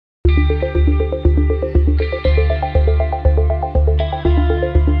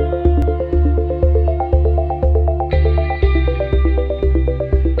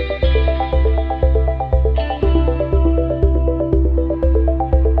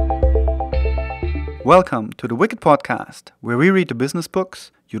Welcome to the Wicked Podcast, where we read the business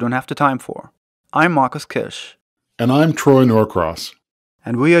books you don't have the time for. I'm Marcus Kirsch. And I'm Troy Norcross.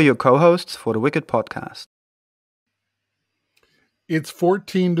 And we are your co-hosts for the Wicked Podcast. It's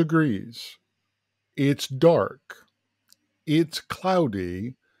 14 degrees. It's dark. It's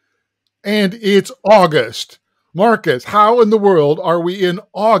cloudy. And it's August. Marcus, how in the world are we in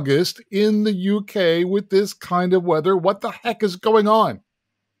August in the UK with this kind of weather? What the heck is going on?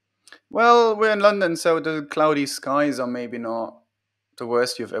 Well, we're in London, so the cloudy skies are maybe not the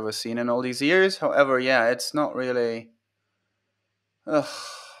worst you've ever seen in all these years. However, yeah, it's not really... I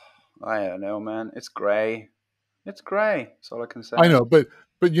don't know, man. It's grey. It's grey. That's all I can say. I know, but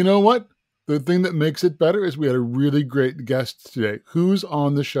you know what? The thing that makes it better is we had a really great guest today. Who's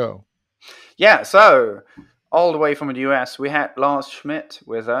on the show? Yeah, so all the way from the US, we had Lars Schmidt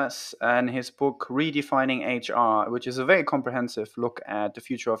with us and his book Redefining HR, which is a very comprehensive look at the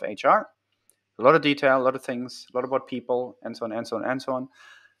future of HR. A lot of detail, a lot of things, a lot about people, and so on, and so on, and so on.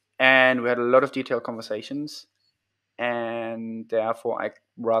 And we had a lot of detailed conversations. And therefore, I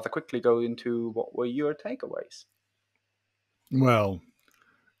rather quickly go into what were your takeaways. Well,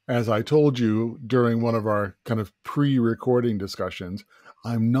 as I told you during one of our kind of pre-recording discussions,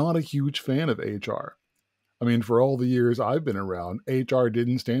 I'm not a huge fan of HR. I mean, for all the years I've been around, HR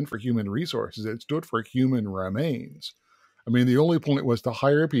didn't stand for human resources. It stood for human remains. I mean, the only point was to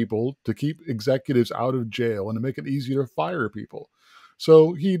hire people, to keep executives out of jail, and to make it easier to fire people.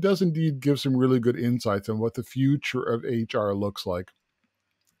 So he does indeed give some really good insights on what the future of HR looks like,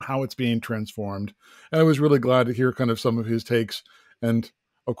 how it's being transformed. And I was really glad to hear kind of some of his takes. And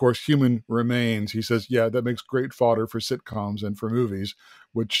of course, human remains. He says, yeah, that makes great fodder for sitcoms and for movies,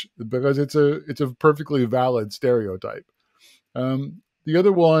 because it's a perfectly valid stereotype. The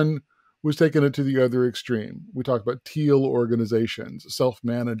other one was taking it to the other extreme. We talked about teal organizations,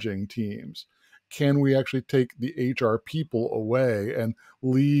 self-managing teams. Can we actually take the HR people away and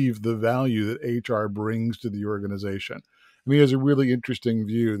leave the value that HR brings to the organization? And he has a really interesting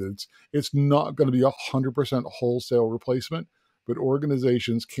view that it's not going to be 100% wholesale replacement, but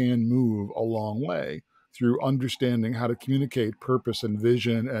organizations can move a long way through understanding how to communicate purpose and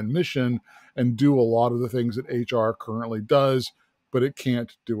vision and mission and do a lot of the things that HR currently does, but it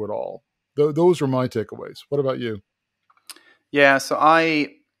can't do it all. Those were my takeaways. What about you? Yeah, so I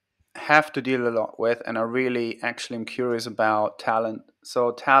have to deal a lot with, and I really actually am curious about talent.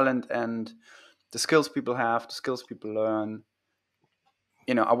 So talent and the skills people have, the skills people learn.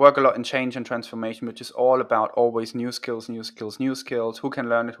 You know, I work a lot in change and transformation, which is all about always new skills, new skills, new skills. Who can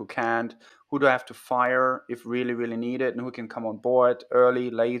learn it, who can't? Who do I have to fire if really, really needed? And who can come on board early,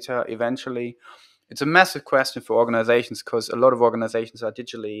 later, eventually? It's a massive question for organizations because a lot of organizations are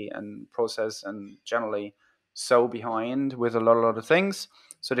digitally and process and generally so behind with a lot of things.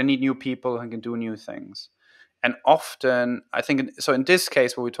 So they need new people who can do new things. And often, I think, so in this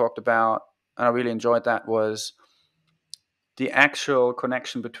case, what we talked about, and I really enjoyed that, was the actual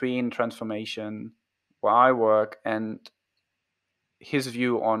connection between transformation, where I work, and his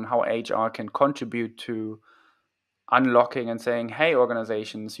view on how HR can contribute to unlocking and saying, hey,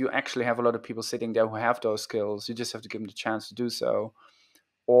 organizations, you actually have a lot of people sitting there who have those skills. You just have to give them the chance to do so.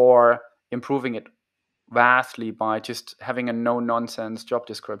 Or improving it vastly by just having a no-nonsense job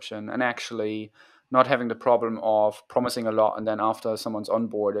description and actually not having the problem of promising a lot and then after someone's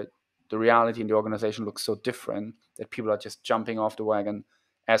onboarded, the reality in the organization looks so different that people are just jumping off the wagon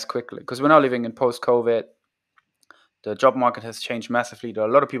as quickly. Because we're now living in post-COVID. The job market has changed massively. There are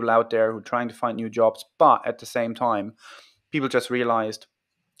a lot of people out there who are trying to find new jobs, but at the same time, people just realized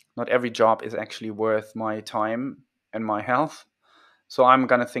not every job is actually worth my time and my health. So I'm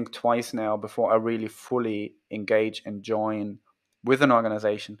going to think twice now before I really fully engage and join with an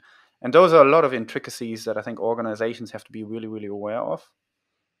organization. And those are a lot of intricacies that I think organizations have to be really, really aware of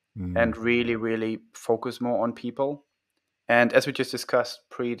and really, really focus more on people. And as we just discussed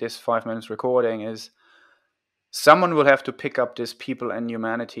pre this 5 minutes recording is someone will have to pick up this people and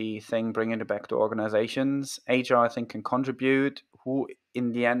humanity thing, bringing it back to organizations. HR, I think, can contribute. Who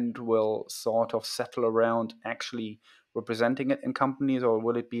in the end will sort of settle around actually representing it in companies, or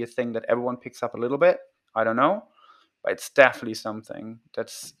will it be a thing that everyone picks up a little bit? I don't know. But it's definitely something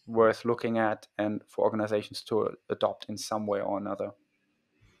that's worth looking at and for organizations to adopt in some way or another.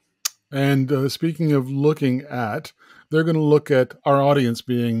 And speaking of looking at, they're going to look at our audience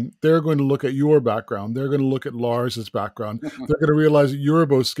they're going to look at your background. They're going to look at Lars's background. They're going to realize that you're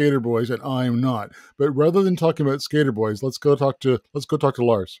both skater boys and I'm not. But rather than talking about skater boys, let's go talk to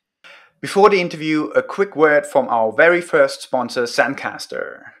Lars. Before the interview, a quick word from our very first sponsor,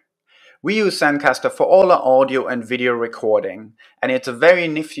 Sandcaster. We use Zencaster for all our audio and video recording, and it's a very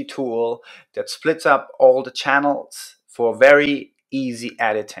nifty tool that splits up all the channels for very easy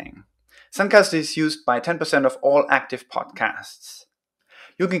editing. Zencaster is used by 10% of all active podcasts.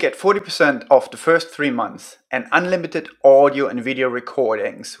 You can get 40% off the first 3 months and unlimited audio and video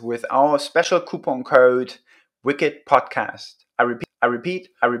recordings with our special coupon code wickedpodcast. I repeat,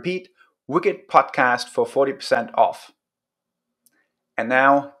 wickedpodcast for 40% off. And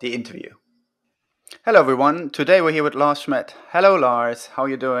now the interview. Hello everyone. Today we're here with Lars Schmidt. Hello Lars, how are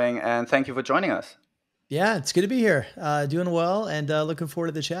you doing? And thank you for joining us. Yeah, it's good to be here. Doing well and looking forward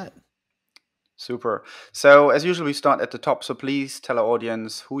to the chat. Super. So as usual, we start at the top. So please tell our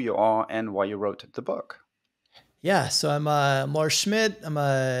audience who you are and why you wrote the book. Yeah, so I'm Lars Schmidt. I'm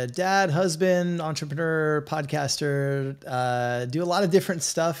a dad, husband, entrepreneur, podcaster. Do a lot of different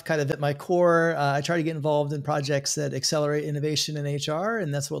stuff. Kind of at my core, I try to get involved in projects that accelerate innovation in HR,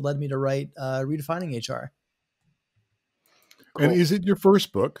 and that's what led me to write Redefining HR. Cool. And is it your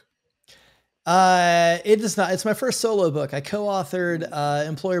first book? It is not. It's my first solo book. I co-authored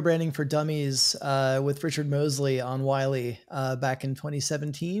Employer Branding for Dummies with Richard Mosley on Wiley back in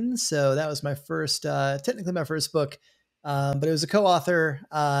 2017. So that was my first, technically my first book, but it was a co-author,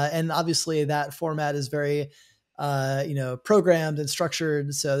 and obviously that format is very, programmed and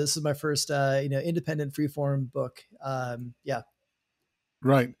structured. So this is my first, independent freeform book. Yeah.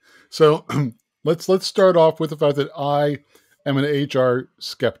 Right. So let's start off with the fact that I am an HR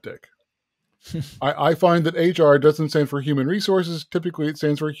skeptic. I find that HR doesn't stand for human resources. Typically, it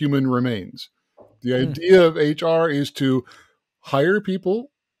stands for human remains. The idea of HR is to hire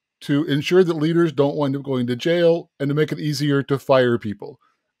people, to ensure that leaders don't wind up going to jail, and to make it easier to fire people.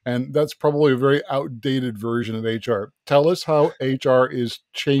 And that's probably a very outdated version of HR. Tell us how HR is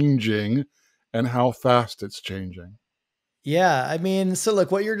changing and how fast it's changing. Yeah, I mean, so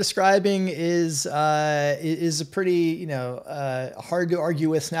look, what you're describing is a pretty, hard to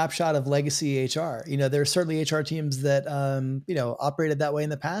argue with snapshot of legacy HR. There are certainly HR teams that operated that way in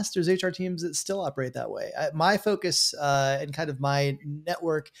the past. There's HR teams that still operate that way. My focus and kind of my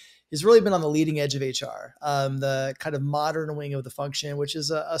network has really been on the leading edge of HR, the kind of modern wing of the function, which is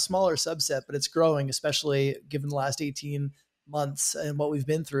a smaller subset, but it's growing, especially given the last 18 months and what we've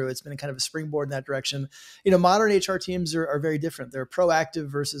been through. It's been kind of a springboard in that direction. Modern HR teams are very different. They're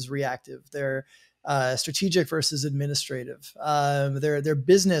proactive versus reactive. They're strategic versus administrative. They're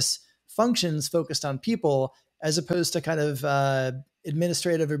business functions focused on people as opposed to kind of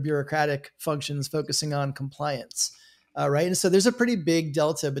administrative or bureaucratic functions focusing on compliance. Right. And so there's a pretty big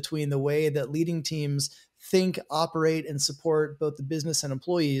delta between the way that leading teams think, operate, and support both the business and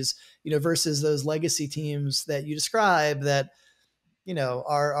employees, versus those legacy teams that you describe that,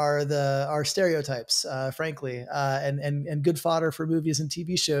 are stereotypes, frankly, and good fodder for movies and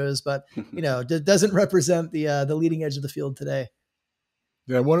TV shows, but doesn't represent the leading edge of the field today.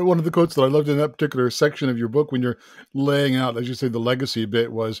 Yeah, one of the quotes that I loved in that particular section of your book, when you're laying out, as you say, the legacy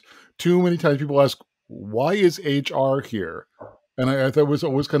bit, was too many times people ask, "Why is HR here?" And I thought it was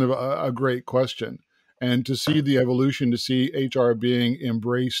always kind of a great question. And to see the evolution, to see HR being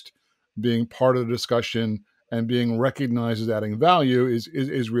embraced, being part of the discussion, and being recognized as adding value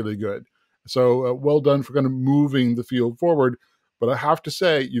is really good. So well done for kind of moving the field forward. But I have to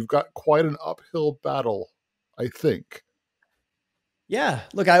say, you've got quite an uphill battle, I think. Yeah,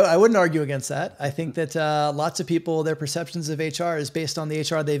 look, I wouldn't argue against that. I think that lots of people, their perceptions of HR is based on the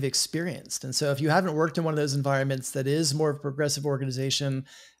HR they've experienced. And so if you haven't worked in one of those environments that is more of a progressive organization,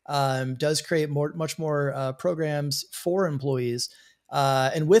 does create much more programs for employees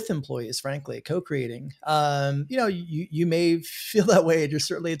and with employees, frankly, co-creating, you may feel that way, and you're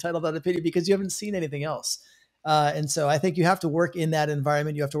certainly entitled to that opinion because you haven't seen anything else. And so I think you have to work in that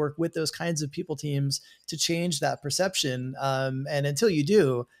environment. You have to work with those kinds of people teams to change that perception. And until you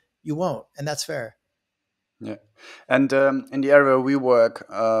do, you won't. And that's fair. Yeah. And in the area we work,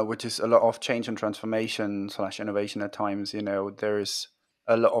 which is a lot of change and transformation / innovation at times, there is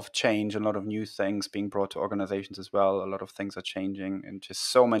a lot of change, a lot of new things being brought to organizations as well. A lot of things are changing in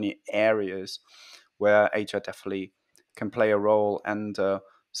just so many areas where HR definitely can play a role. And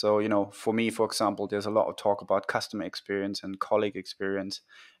so, for me, for example, there's a lot of talk about customer experience and colleague experience.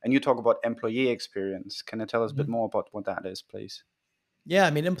 And you talk about employee experience. Can you tell us a bit more about what that is, please? Yeah,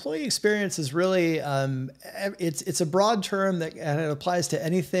 I mean, employee experience is really, it's a broad term that and it applies to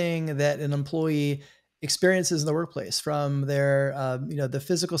anything that an employee experiences in the workplace, from their, the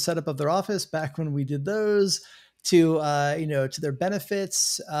physical setup of their office back when we did those, to to their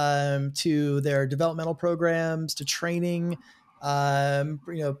benefits, to their developmental programs, to training,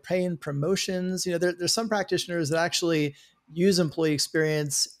 pay and promotions. There's some practitioners that actually use employee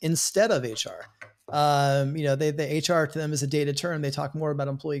experience instead of HR. The HR to them is a dated term. They talk more about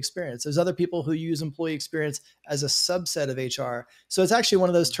employee experience. There's other people who use employee experience as a subset of HR. So it's actually one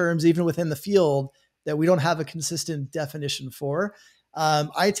of those terms, even within the field, that we don't have a consistent definition for.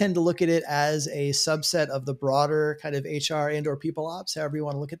 I tend to look at it as a subset of the broader kind of HR and or people ops, however you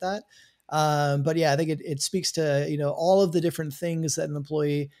want to look at that. But yeah, I think it speaks to, all of the different things that an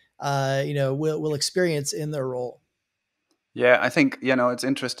employee, will experience in their role. Yeah, I think, it's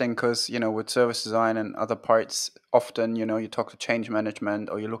interesting because, with service design and other parts, often, you talk to change management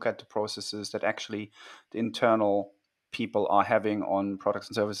or you look at the processes that actually the internal people are having on products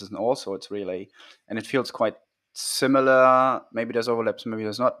and services and all sorts, really. And it feels quite similar. Maybe there's overlaps, maybe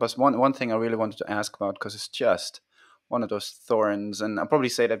there's not. But one thing I really wanted to ask about, because it's just one of those thorns, and I probably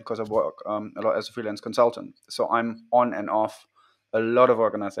say that because I work a lot as a freelance consultant. So I'm on and off a lot of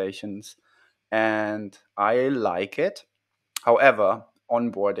organizations, and I like it. However,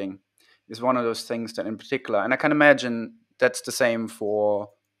 onboarding is one of those things that in particular, and I can imagine that's the same for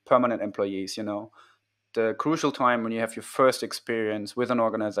permanent employees, the crucial time when you have your first experience with an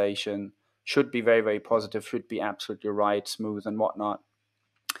organization should be very, very positive, should be absolutely right, smooth and whatnot.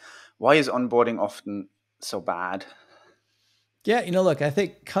 Why is onboarding often so bad? Yeah, look, I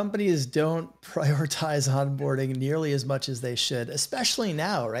think companies don't prioritize onboarding nearly as much as they should, especially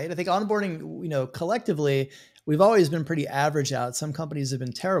now, right? I think onboarding, collectively, we've always been pretty average out. Some companies have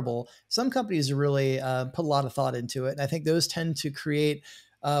been terrible. Some companies have really put a lot of thought into it. And I think those tend to create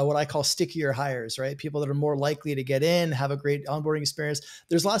what I call stickier hires, right? People that are more likely to get in, have a great onboarding experience.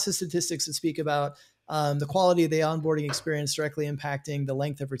 There's lots of statistics that speak about the quality of the onboarding experience directly impacting the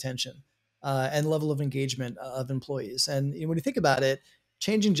length of retention. And level of engagement of employees. And when you think about it,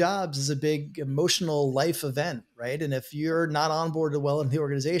 changing jobs is a big emotional life event, right? And if you're not onboarded well in the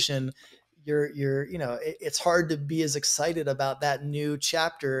organization, it's hard to be as excited about that new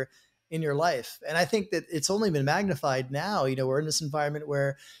chapter in your life. And I think that it's only been magnified now. We're in this environment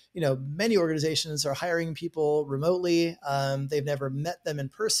where, many organizations are hiring people remotely. They've never met them in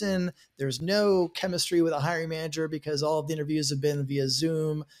person. There's no chemistry with a hiring manager because all of the interviews have been via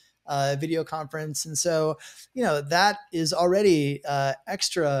Zoom. Video conference. And so, that is already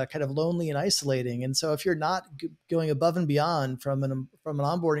extra kind of lonely and isolating. And so if you're not going above and beyond from an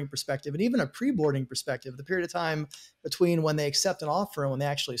onboarding perspective and even a pre-boarding perspective, the period of time between when they accept an offer and when they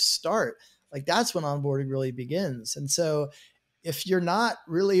actually start, like that's when onboarding really begins. And so if you're not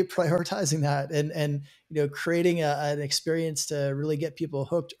really prioritizing that and creating an experience to really get people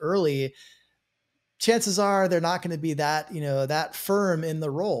hooked early, chances are they're not going to be that, that firm in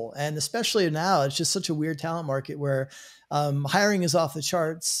the role. And especially now, it's just such a weird talent market where hiring is off the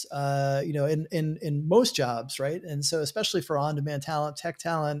charts, in most jobs, right? And so especially for on-demand talent, tech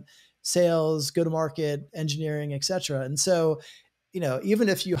talent, sales, go-to-market, engineering, et cetera. And so, even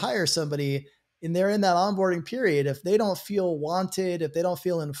if you hire somebody and they're in that onboarding period, if they don't feel wanted, if they don't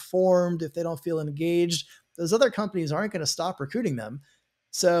feel informed, if they don't feel engaged, those other companies aren't going to stop recruiting them.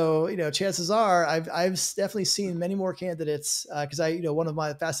 So, chances are I've definitely seen many more candidates because one of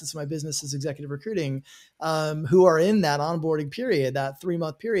my facets of my business is executive recruiting, who are in that onboarding period, that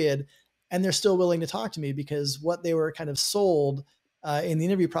 3-month period, and they're still willing to talk to me because what they were kind of sold in the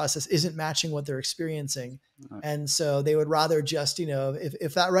interview process isn't matching what they're experiencing. Right. And so they would rather just,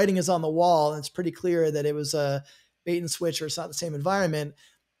 if that writing is on the wall and it's pretty clear that it was a bait and switch or it's not the same environment,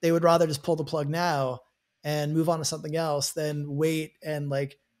 they would rather just pull the plug now and move on to something else than wait and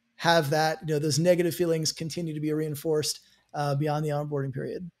like have that, those negative feelings continue to be reinforced beyond the onboarding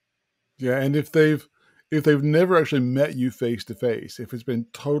period. Yeah, and if they've never actually met you face to face, if it's been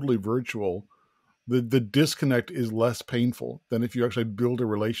totally virtual, the disconnect is less painful than if you actually build a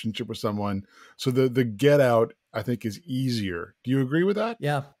relationship with someone. So the get out, I think, is easier. Do you agree with that?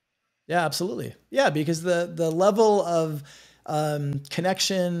 Yeah. Yeah, absolutely. Yeah, because the level of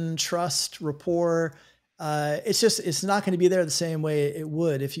connection, trust, rapport, it's not going to be there the same way it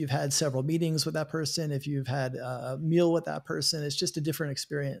would if you've had several meetings with that person, if you've had a meal with that person. It's just a different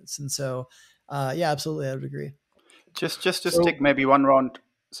experience. And so, yeah, absolutely, I would agree. Just to So stick maybe one round.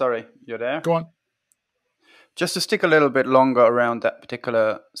 Sorry, you're there? go on. Just to stick a little bit longer around that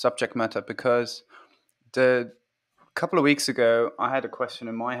particular subject matter, because the couple of weeks ago, I had a question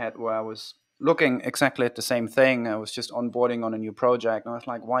in my head where I was looking exactly at the same thing. I was just onboarding on a new project, and I was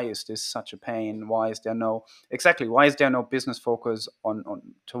like, why is this such a pain? Why is there no business focus on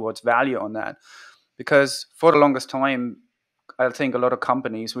towards value on that? Because for the longest time, I think a lot of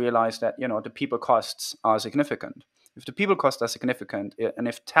companies realize that, the people costs are significant. If the people costs are significant, and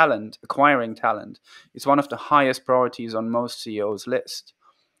if acquiring talent is one of the highest priorities on most CEOs' list,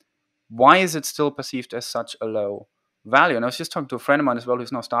 why is it still perceived as such a low value. And I was just talking to a friend of mine as well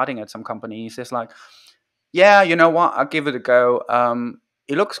who's now starting at some company. He says like, yeah, you know what, I'll give it a go.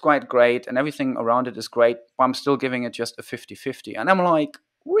 It looks quite great and everything around it is great, but I'm still giving it just a 50-50. And I'm like,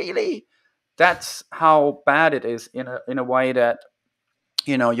 really? That's how bad it is in a way that,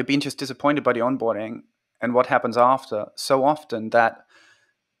 you know, you're being just disappointed by the onboarding and what happens after so often that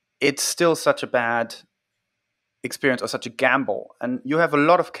it's still such a bad experience or such a gamble. And you have a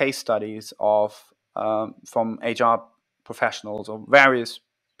lot of case studies of from HR professionals or various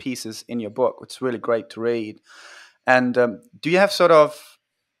pieces in your book. It's really great to read. And do you have sort of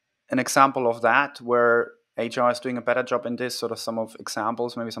an example of that where HR is doing a better job in this? Sort of some of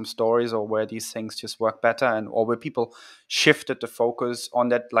examples, maybe some stories, or where these things just work better, and or where people shifted the focus on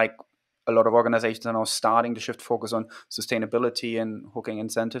that, like a lot of organizations are now starting to shift focus on sustainability and hooking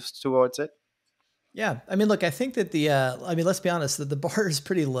incentives towards it. Yeah. I mean, look, I think that let's be honest, that the bar is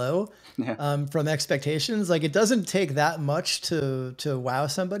pretty low Yeah, from expectations. Like it doesn't take that much to wow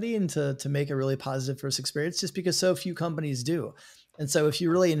somebody and to make a really positive first experience, just because so few companies do. And so if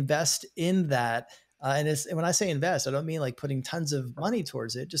you really invest in that, and when I say invest, I don't mean like putting tons of money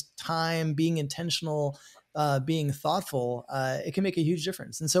towards it, just time, being intentional, being thoughtful, it can make a huge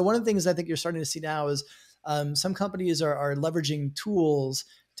difference. And so one of the things I think you're starting to see now is some companies are leveraging tools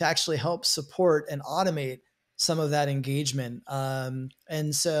to actually help support and automate some of that engagement.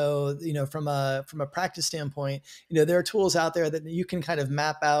 And so, you know, from a practice standpoint, you know, there are tools out there that you can kind of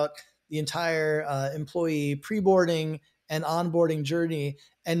map out the entire employee pre-boarding and onboarding journey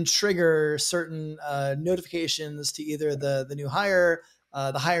and trigger certain notifications to either the new hire,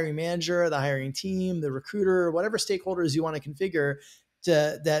 the hiring manager, the hiring team, the recruiter, whatever stakeholders you want to configure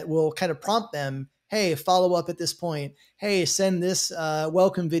that will kind of prompt them, hey, follow up at this point. Hey, send this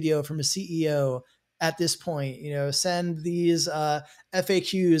welcome video from a CEO at this point. You know, send these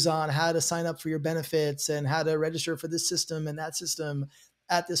FAQs on how to sign up for your benefits and how to register for this system and that system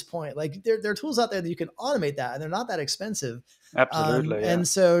at this point. Like there are tools out there that you can automate that, and they're not that expensive. absolutely. Yeah, And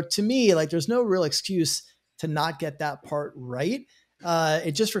so to me, like there's no real excuse to not get that part right.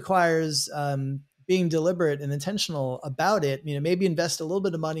 It just requires being deliberate and intentional about it. You know, maybe invest a little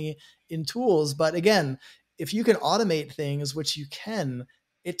bit of money in tools, but again, if you can automate things, which you can,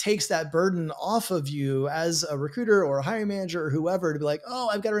 it takes that burden off of you as a recruiter or a hiring manager or whoever to be like, oh,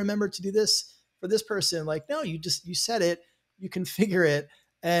 I've got to remember to do this for this person. Like, no, you set it, you configure it,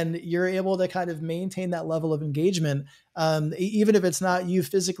 and you're able to kind of maintain that level of engagement. Even if it's not you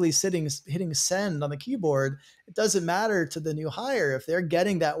physically hitting send on the keyboard, it doesn't matter to the new hire if they're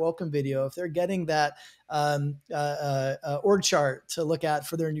getting that welcome video, if they're getting that org chart to look at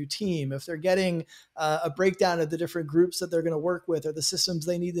for their new team, if they're getting a breakdown of the different groups that they're going to work with, or the systems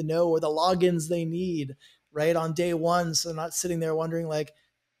they need to know, or the logins they need right on day one. So they're not sitting there wondering like,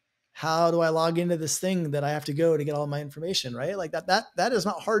 how do I log into this thing that I have to go to get all my information, right? Like that is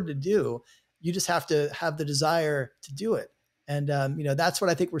not hard to do. You just have to have the desire to do it. And, you know, that's what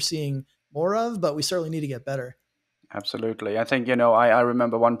I think we're seeing more of, but we certainly need to get better. absolutely. I think, you know, I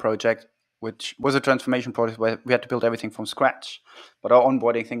remember one project which was a transformation project where we had to build everything from scratch. But our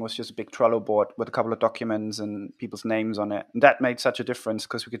onboarding thing was just a big Trello board with a couple of documents and people's names on it. And that made such a difference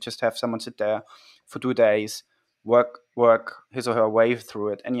because we could just have someone sit there for 2 days, work his or her way through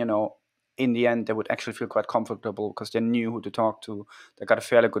it. And, you know, in the end, they would actually feel quite comfortable because they knew who to talk to. They got a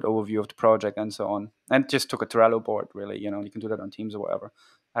fairly good overview of the project and so on. And just took a Trello board, really. You know, you can do that on Teams or whatever.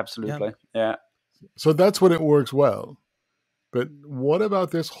 Absolutely. Yeah. So that's when it works well. But what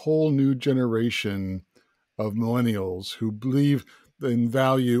about this whole new generation of millennials who believe in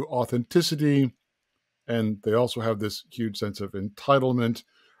value authenticity, and they also have this huge sense of entitlement?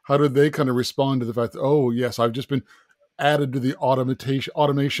 How do they kind of respond to the fact that, oh, yes, I've just been added to the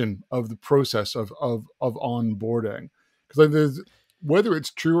automation of the process of onboarding? Because whether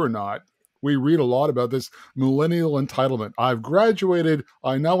it's true or not, we read a lot about this millennial entitlement. I've graduated.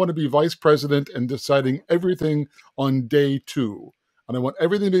 I now want to be vice president and deciding everything on day 2. And I want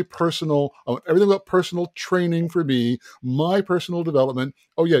everything to be personal. I want everything about personal training for me, my personal development.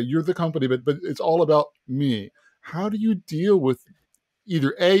 Oh, yeah, you're the company, but it's all about me. How do you deal with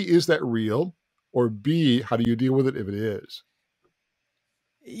either A, is that real? Or B, how do you deal with it if it is?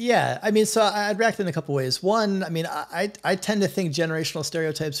 Yeah, I mean, so I'd react in a couple ways. One, I mean, I tend to think generational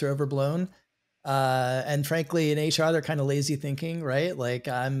stereotypes are overblown. And frankly, in HR, they're kind of lazy thinking, right? Like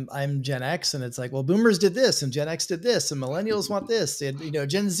I'm Gen X, and it's like, well, Boomers did this, and Gen X did this, and Millennials want this, and you know,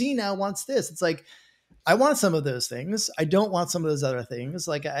 Gen Z now wants this. It's like, I want some of those things. I don't want some of those other things.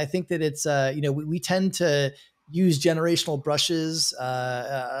 Like I think that it's you know, we tend to use generational brushes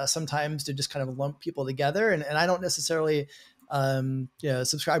sometimes to just kind of lump people together, and I don't necessarily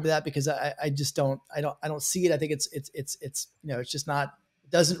subscribe to that, because I just I don't see it. I think it's it's just not,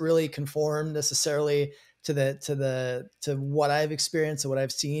 it doesn't really conform necessarily to what I've experienced and what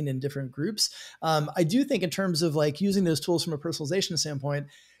I've seen in different groups. I do think in terms of like using those tools from a personalization standpoint,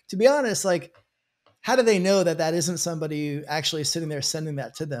 to be honest, like, how do they know that that isn't somebody actually sitting there sending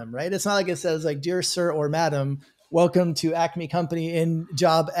that to them, right? It's not like it says like, dear sir or madam, welcome to Acme Company in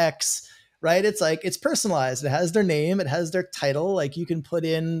job X, right? It's like, it's personalized. It has their name, it has their title. Like you can put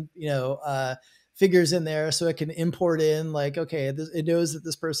in, figures in there so it can import in like, okay, it knows that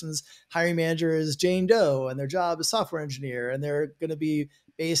this person's hiring manager is Jane Doe and their job is software engineer and they're going to be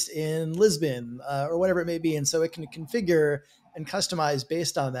based in Lisbon or whatever it may be. And so it can configure and customize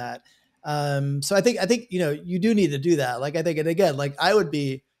based on that. So I think, you do need to do that. Like, I think, and again, like I'm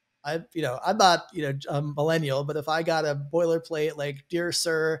not, a millennial, but if I got a boilerplate, like, dear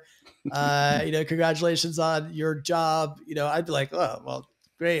sir, congratulations on your job, I'd be like, oh, well,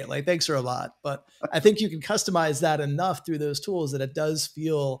 great. Like, thanks for a lot. But I think you can customize that enough through those tools that it does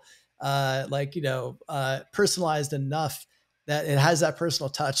feel, personalized enough that it has that personal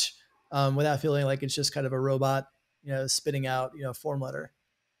touch, without feeling like it's just kind of a robot, spitting out, form letter.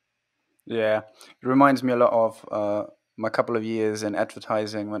 Yeah, it reminds me a lot of my couple of years in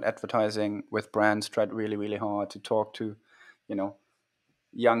advertising, when advertising with brands tried really, really hard to talk to, you know,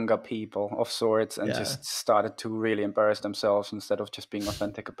 younger people of sorts, and Yeah. just started to really embarrass themselves instead of just being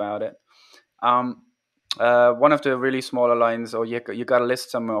authentic about it. Um, One of the really smaller lines, or you got to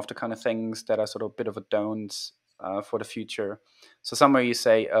list some of the kind of things that are sort of a bit of a don'ts for the future. So somewhere you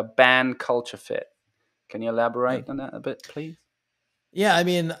say a ban culture fit. Can you Yeah. elaborate on that a bit, please? Yeah, I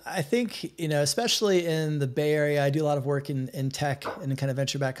mean, I think, especially in the Bay Area, I do a lot of work in tech and kind of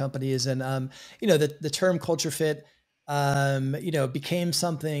venture back companies. And, the term culture fit, became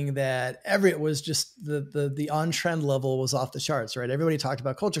something that it was just the on trend level was off the charts, right? Everybody talked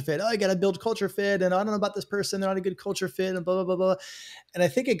about culture fit. Oh, I got to build culture fit. And I don't know about this person. They're not a good culture fit and blah, blah, blah, blah. And I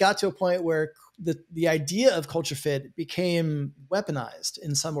think it got to a point where the idea of culture fit became weaponized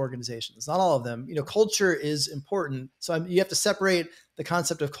in some organizations, not all of them. Culture is important. So you have to separate the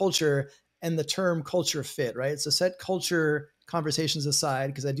concept of culture and the term culture fit, right? So set culture conversations aside,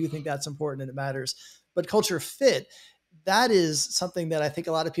 because I do think that's important and it matters. But culture fit, that is something that I think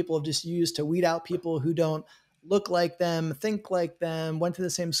a lot of people have just used to weed out people who don't look like them, think like them, went to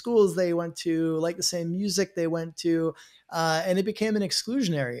the same schools they went to, like the same music they went to, and it became an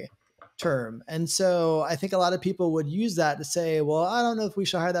exclusionary term. And so I think a lot of people would use that to say, well, I don't know if we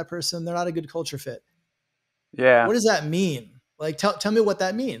should hire that person. They're not a good culture fit. Yeah. What does that mean? Like, tell me what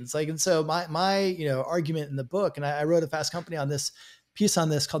that means. Like, and so my argument in the book, and I wrote a Fast Company on this piece on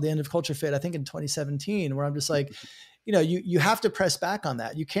this called The End of Culture Fit, I think in 2017, where I'm just like, you have to press back on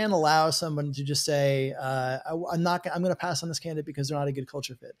that. You can't allow someone to just say, I'm going to pass on this candidate because they're not a good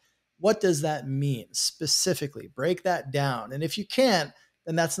culture fit. What does that mean specifically? Break that down. And if you can't,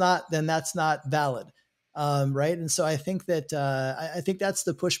 then that's not valid. Right. And so I think that, I think that's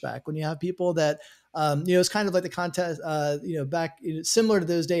the pushback when you have people that, it's kind of like the contest, back similar to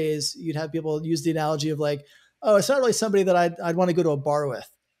those days, you'd have people use the analogy of like, oh, it's not really somebody that I'd want to go to a bar with,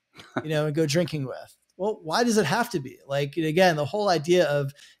 and go drinking with. Well, why does it have to be? Like, again, the whole idea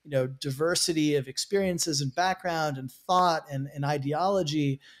of, diversity of experiences and background and thought and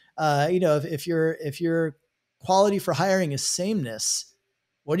ideology, if your quality for hiring is sameness,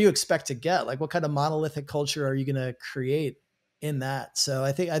 what do you expect to get? Like, what kind of monolithic culture are you going to create in that? So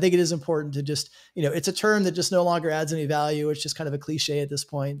I think it is important to just, it's a term that just no longer adds any value. It's just kind of a cliche at this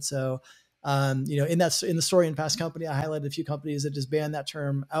point. So, in the story in Fast Company, I highlighted a few companies that just ban that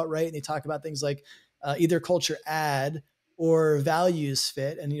term outright, and they talk about things like either culture add or values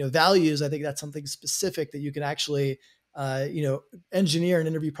fit. And values, I think that's something specific that you can actually engineer an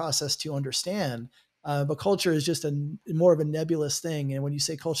interview process to understand. But culture is just more of a nebulous thing. And when you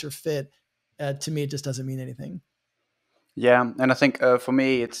say culture fit, to me, it just doesn't mean anything. Yeah, and I think for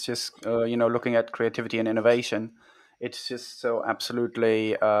me, it's just looking at creativity and innovation. It's just so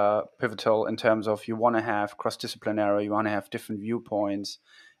absolutely pivotal in terms of you want to have cross-disciplinary, you want to have different viewpoints,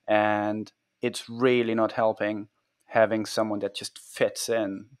 and it's really not helping having someone that just fits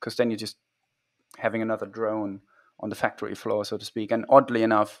in, because then you're just having another drone on the factory floor, so to speak. And oddly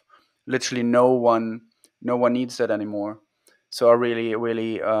enough, literally no one needs that anymore. So I really,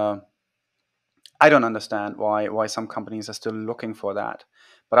 really I don't understand why some companies are still looking for that.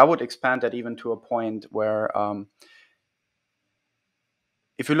 But I would expand that even to a point where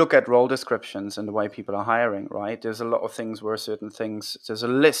if you look at role descriptions and the way people are hiring, right, there's a lot of things where there's a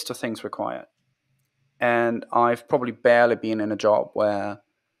list of things required. And I've probably barely been in a job where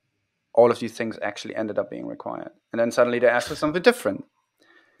all of these things actually ended up being required. And then suddenly they asked for something different.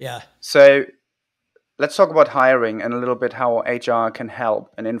 Yeah. So let's talk about hiring and a little bit how HR can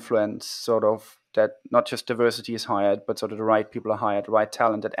help and influence sort of that not just diversity is hired, but sort of the right people are hired, the right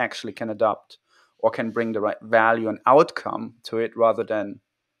talent that actually can adapt or can bring the right value and outcome to it rather than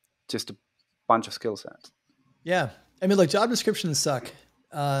just a bunch of skill sets. Yeah. I mean, look, job descriptions suck.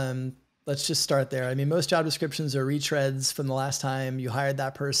 Let's just start there. I mean, most job descriptions are retreads from the last time you hired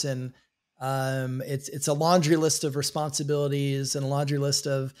that person. It's a laundry list of responsibilities and a laundry list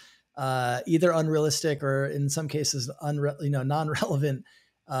of either unrealistic or in some cases non-relevant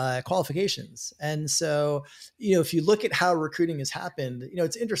qualifications. And so, if you look at how recruiting has happened,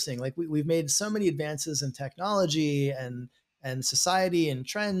 it's interesting. Like we've made so many advances in technology and society and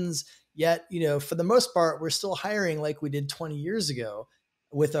trends. Yet, for the most part, we're still hiring like we did 20 years ago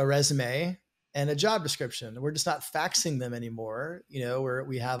with a resume and a job description. We're just not faxing them anymore, where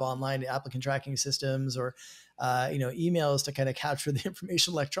we have online applicant tracking systems or, emails to kind of capture the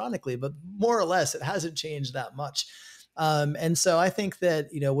information electronically. But more or less, it hasn't changed that much. And so I think that,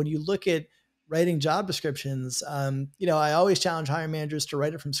 when you look at writing job descriptions, I always challenge hiring managers to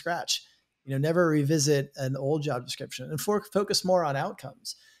write it from scratch. Never revisit an old job description and focus more on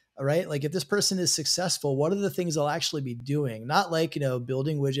outcomes. All right. Like if this person is successful, what are the things they'll actually be doing? Not like,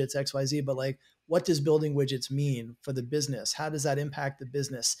 building widgets, XYZ, but like, what does building widgets mean for the business? How does that impact the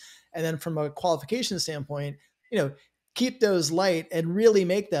business? And then from a qualification standpoint, keep those light and really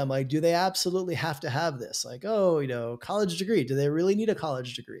make them like, do they absolutely have to have this? Like, college degree. Do they really need a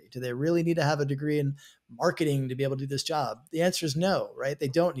college degree? Do they really need to have a degree in marketing to be able to do this job? The answer is no, right? They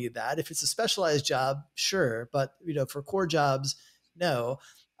don't need that. If it's a specialized job, sure. But, for core jobs, no.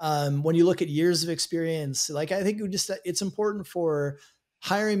 When you look at years of experience, like I think it's important for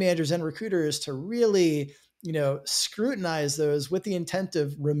hiring managers and recruiters to really, scrutinize those with the intent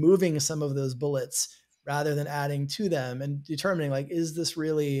of removing some of those bullets rather than adding to them and determining like, is this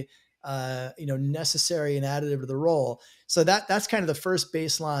really, necessary and additive to the role? So that's kind of the first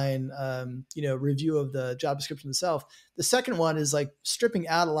baseline, review of the job description itself. The second one is like stripping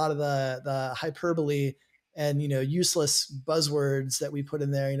out a lot of the hyperbole and, useless buzzwords that we put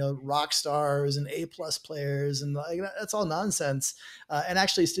in there, rock stars and A+ players. And like, that's all nonsense. And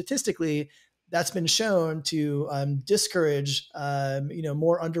actually statistically, that's been shown to discourage,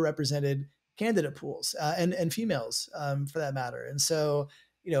 more underrepresented candidate pools and females for that matter. And so,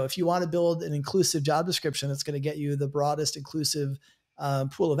 if you want to build an inclusive job description that's going to get you the broadest inclusive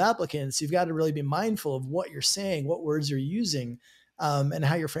pool of applicants, you've got to really be mindful of what you're saying, what words you're using, and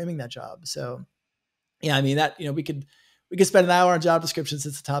how you're framing that job. So, yeah, I mean that, we could spend an hour on job descriptions.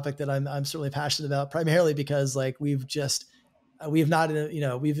 It's a topic that I'm certainly passionate about, primarily because like we've innovated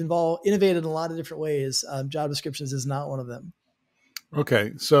in a lot of different ways. Job descriptions is not one of them.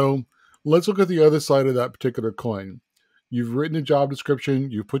 Okay, so let's look at the other side of that particular coin. You've written a job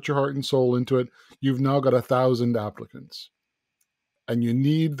description, you've put your heart and soul into it, you've now got 1,000 applicants. And you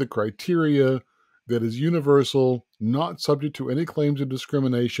need the criteria that is universal, not subject to any claims of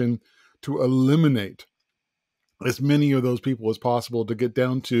discrimination, to eliminate as many of those people as possible to get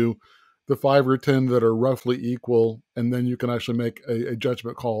down to the 5 or 10 that are roughly equal, and then you can actually make a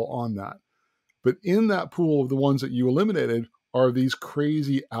judgment call on that. But in that pool of the ones that you eliminated are these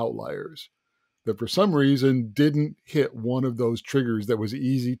crazy outliers that for some reason didn't hit one of those triggers that was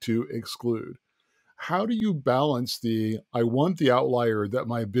easy to exclude. How do you balance I want the outlier that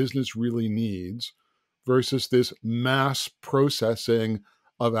my business really needs versus this mass processing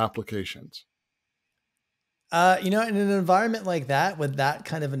of applications? In an environment like that, with that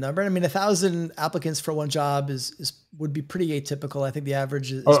kind of a number, I mean, 1,000 applicants for one job would be pretty atypical. I think the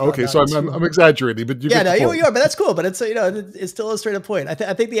average is. Okay, so I'm exaggagering, but you are, but that's cool. But it's it's to illustrate a point. I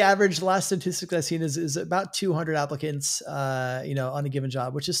think the average last statistic I've seen is about 200 applicants, on a given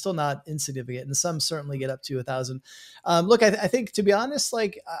job, which is still not insignificant, and some certainly get up to 1,000. Look, I think to be honest,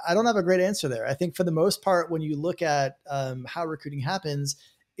 like I don't have a great answer there. I think for the most part, when you look at how recruiting happens,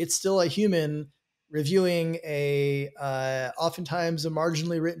 it's still a human reviewing oftentimes a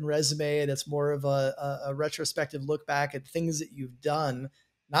marginally written resume that's more of a retrospective look back at things that you've done,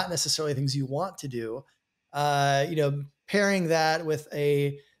 not necessarily things you want to do. Pairing that with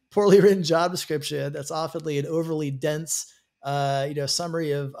a poorly written job description that's often an overly dense,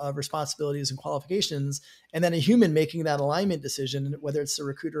 summary of responsibilities and qualifications, and then a human making that alignment decision, whether it's a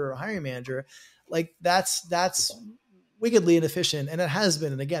recruiter or a hiring manager, like that's wickedly inefficient. And it has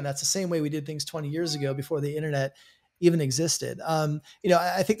been. And again, that's the same way we did things 20 years ago before the internet even existed.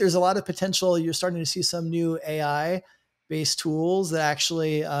 I think there's a lot of potential. You're starting to see some new AI based tools that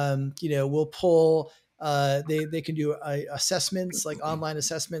actually, will pull They can do assessments, like online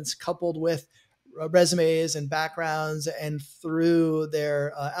assessments, coupled with resumes and backgrounds, and through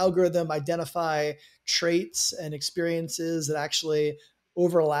their algorithm identify traits and experiences that actually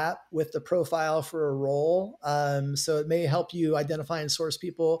overlap with the profile for a role. So it may help you identify and source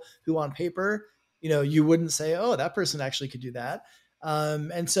people who on paper, you wouldn't say, oh, that person actually could do that.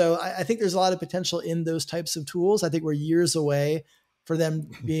 And so I think there's a lot of potential in those types of tools. I think we're years away for them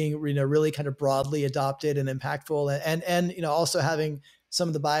being, really kind of broadly adopted and impactful, and also having some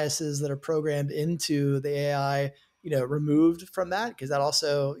of the biases that are programmed into the AI, removed from that, because that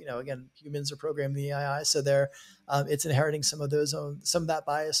also, again, humans are programming the AI, so it's inheriting some of that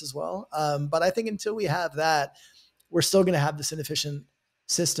bias as well. But I think until we have that, we're still going to have this inefficient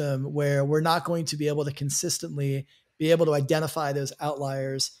system where we're not going to be able to consistently be able to identify those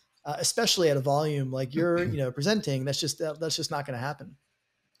outliers, especially at a volume like you're presenting. That's just not going to happen.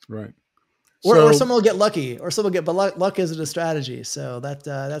 Right. Or someone will get lucky, but luck isn't a strategy. So that's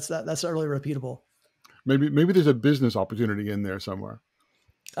not really repeatable. Maybe there's a business opportunity in there somewhere.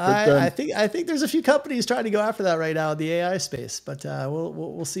 I think there's a few companies trying to go after that right now in the AI space, but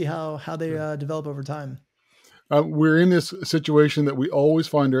we'll see how they develop over time. We're in this situation that we always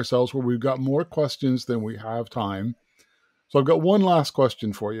find ourselves where we've got more questions than we have time. So I've got one last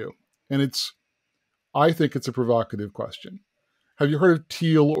question for you, and I think it's a provocative question. Have you heard of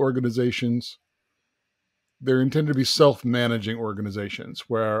teal organizations? They're intended to be self-managing organizations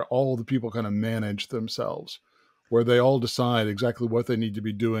where all the people kind of manage themselves, where they all decide exactly what they need to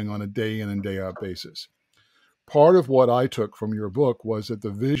be doing on a day in and day out basis. Part of what I took from your book was that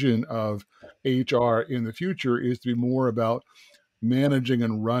the vision of HR in the future is to be more about managing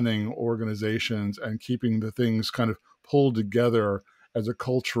and running organizations and keeping the things kind of pulled together as a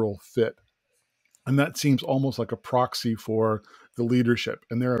cultural fit. And that seems almost like a proxy for the leadership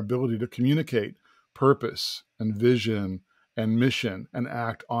and their ability to communicate purpose and vision and mission and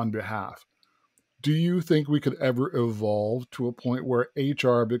act on behalf. Do you think we could ever evolve to a point where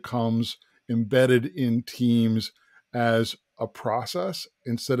HR becomes embedded in teams as a process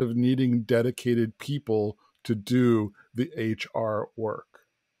instead of needing dedicated people to do the HR work?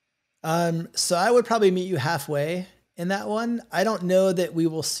 So I would probably meet you halfway in that one. I don't know that we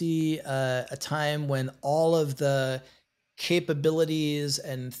will see a time when all of the capabilities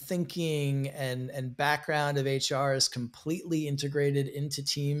and thinking and background of HR is completely integrated into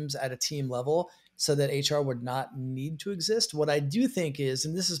teams at a team level, so that HR would not need to exist. What I do think is,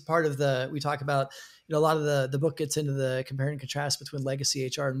 and this is part of we talk about, a lot of the book gets into the compare and contrast between legacy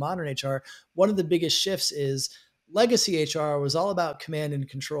HR and modern HR. One of the biggest shifts is legacy HR was all about command and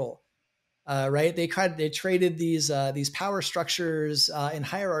control. Right? They traded these power structures and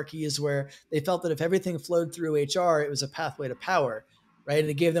hierarchies where they felt that if everything flowed through HR, it was a pathway to power, right? And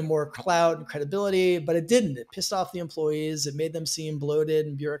it gave them more clout and credibility, but it didn't. It pissed off the employees. It made them seem bloated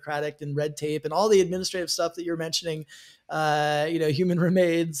and bureaucratic and red tape and all the administrative stuff that you're mentioning. Human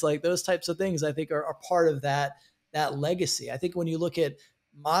remains, like those types of things, I think are part of that legacy. I think when you look at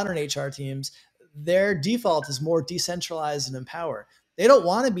modern HR teams, their default is more decentralized and empowered. They don't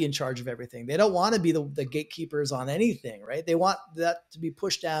want to be in charge of everything. They don't want to be the gatekeepers on anything, right? They want that to be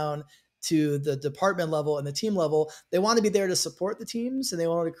pushed down to the department level and the team level. They want to be there to support the teams, and they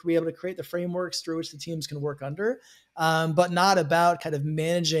want to be able to create the frameworks through which the teams can work under, but not about kind of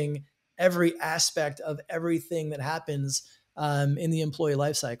managing every aspect of everything that happens in the employee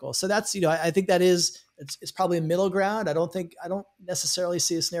lifecycle. So that's, I think it's probably a middle ground. I don't necessarily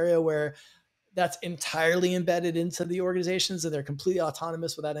see a scenario where that's entirely embedded into the organizations and they're completely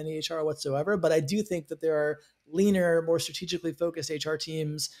autonomous without any HR whatsoever. But I do think that there are leaner, more strategically focused HR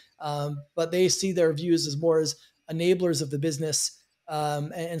teams, but they see their views as more as enablers of the business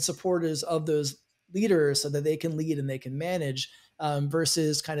and supporters of those leaders so that they can lead and they can manage,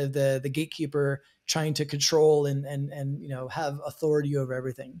 versus kind of the gatekeeper trying to control and have authority over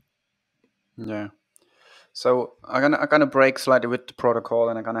everything. Yeah. So I'm gonna break slightly with the protocol,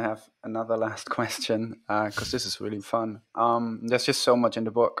 and I'm gonna have another last question because this is really fun. There's just so much in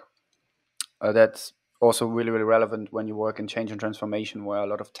the book that's also really, really relevant when you work in change and transformation, where a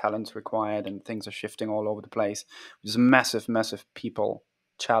lot of talent's required and things are shifting all over the place, which is a massive, massive people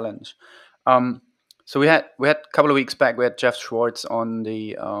challenge. So we had a couple of weeks back, we had Jeff Schwartz on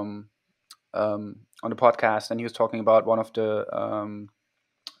the podcast, and he was talking about one of the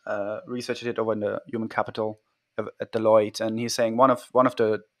research he did over in the human capital at Deloitte, and he's saying one of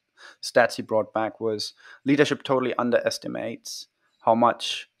the stats he brought back was leadership totally underestimates how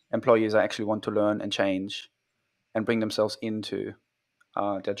much employees actually want to learn and change and bring themselves into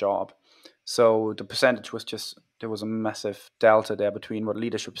their job. So the percentage was just there was a massive delta there between what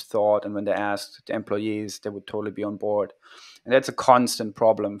leaderships thought and when they asked the employees, they would totally be on board. And that's a constant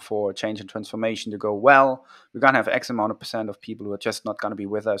problem for change and transformation to go, well, we're going to have X amount of percent of people who are just not going to be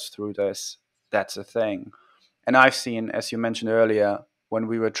with us through this. That's a thing. And I've seen, as you mentioned earlier, when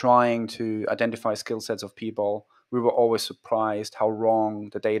we were trying to identify skill sets of people, we were always surprised how wrong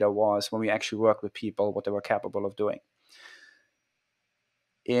the data was when we actually worked with people, what they were capable of doing.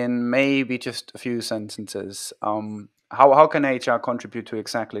 In maybe just a few sentences, how can HR contribute to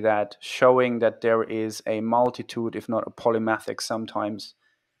exactly that, showing that there is a multitude, if not a polymathic sometimes,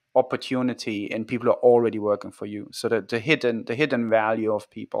 opportunity in people who are already working for you? So that the hidden value of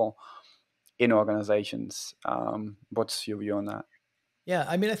people in organizations. What's your view on that? Yeah,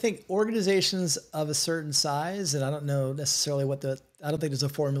 I mean, I think organizations of a certain size, and I don't know necessarily I don't think there's a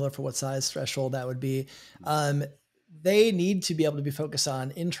formula for what size threshold that would be. They need to be able to be focused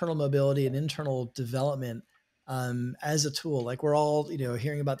on internal mobility and internal development as a tool. Like we're all,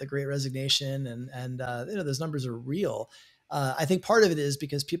 hearing about the Great Resignation, and those numbers are real. I think part of it is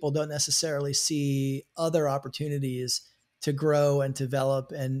because people don't necessarily see other opportunities to grow and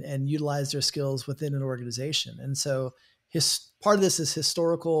develop and utilize their skills within an organization. And so part of this is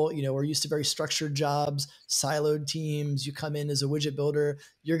historical. We're used to very structured jobs, siloed teams. You come in as a widget builder,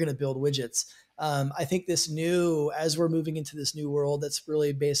 you're going to build widgets. I think as we're moving into this new world that's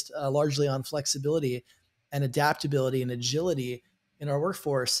really based largely on flexibility and adaptability and agility in our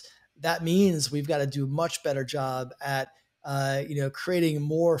workforce, that means we've got to do a much better job at creating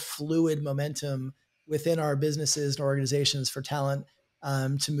more fluid momentum within our businesses and organizations for talent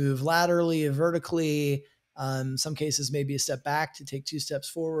to move laterally, vertically, some cases maybe a step back to take 2 steps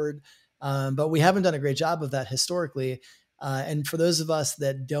forward. But we haven't done a great job of that historically. And for those of us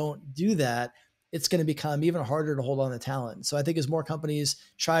that don't do that, it's going to become even harder to hold on to talent. So I think as more companies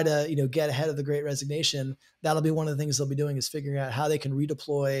try to, get ahead of the Great Resignation, that'll be one of the things they'll be doing, is figuring out how they can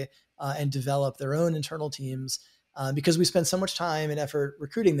redeploy and develop their own internal teams. Because we spend so much time and effort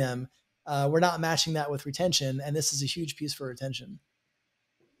recruiting them, we're not matching that with retention. And this is a huge piece for retention.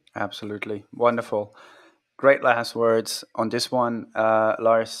 Absolutely. Wonderful. Great last words on this one.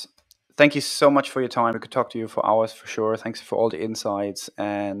 Lars, thank you so much for your time. We could talk to you for hours for sure. Thanks for all the insights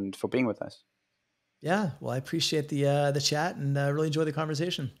and for being with us. Yeah, well, I appreciate the chat and really enjoy the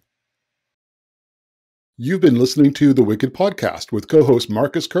conversation. You've been listening to the Wicked Podcast with co-host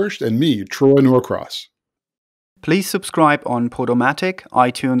Marcus Kirsch and me, Troy Norcross. Please subscribe on Podomatic,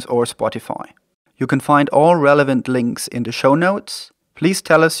 iTunes, or Spotify. You can find all relevant links in the show notes. Please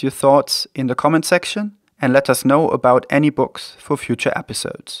tell us your thoughts in the comment section and let us know about any books for future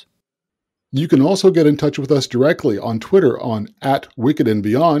episodes. You can also get in touch with us directly on Twitter on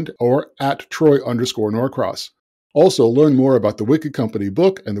 @WickedandBeyond or @Troy_Norcross. Also, learn more about the Wicked Company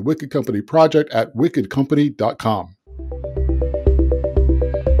book and the Wicked Company project at wickedcompany.com.